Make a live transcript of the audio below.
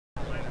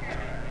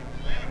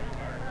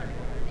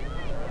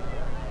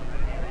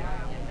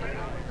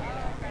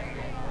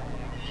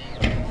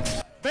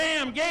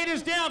him. Gate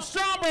is down.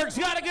 Stromberg's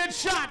got a good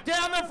shot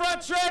down the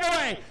front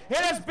straightaway.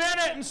 It is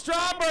Bennett and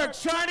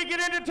Stromberg's trying to get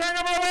into turn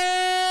number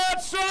one.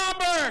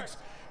 Stromberg's.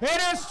 It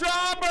is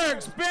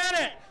Stromberg's,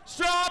 Bennett,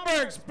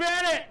 Stromberg's,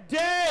 Bennett,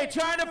 Day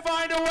trying to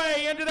find a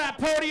way into that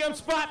podium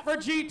spot for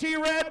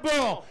GT Red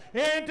Bull.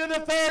 Into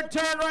the third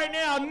turn right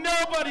now.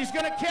 Nobody's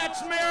going to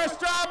catch Mara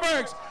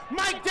Stromberg's.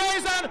 Mike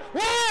Day's on. Whoa,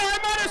 I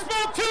might have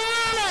spoke too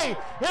early.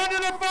 Into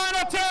the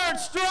final turn.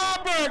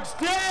 Stromberg's,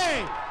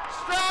 Day,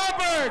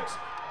 Stromberg's,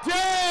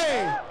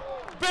 Day,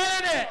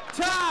 Bennett,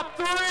 top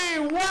three.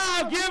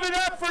 Wow, give it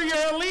up for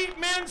your Elite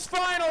Men's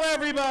Final,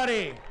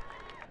 everybody.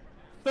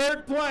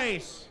 Third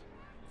place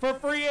for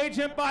free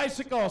agent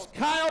bicycles,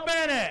 Kyle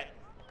Bennett.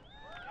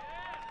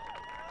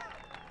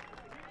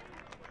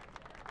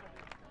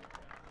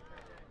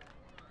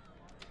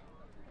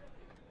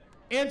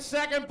 In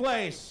second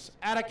place,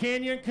 out of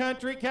Canyon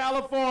Country,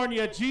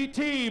 California,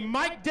 GT,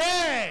 Mike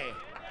Day.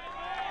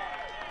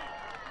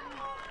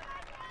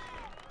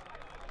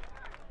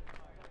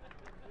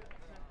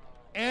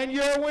 And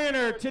your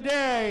winner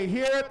today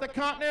here at the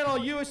Continental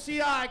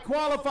UCI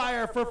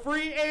qualifier for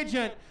free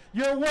agent,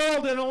 your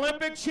world and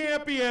Olympic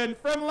champion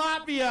from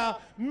Latvia,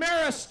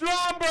 Mara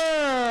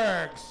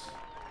Stromberg's.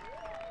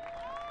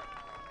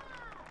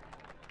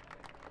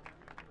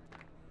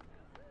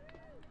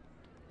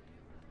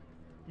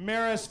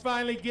 Mara's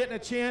finally getting a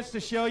chance to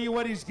show you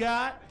what he's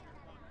got.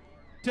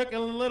 Took a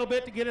little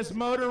bit to get his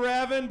motor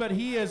revving, but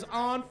he is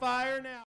on fire now.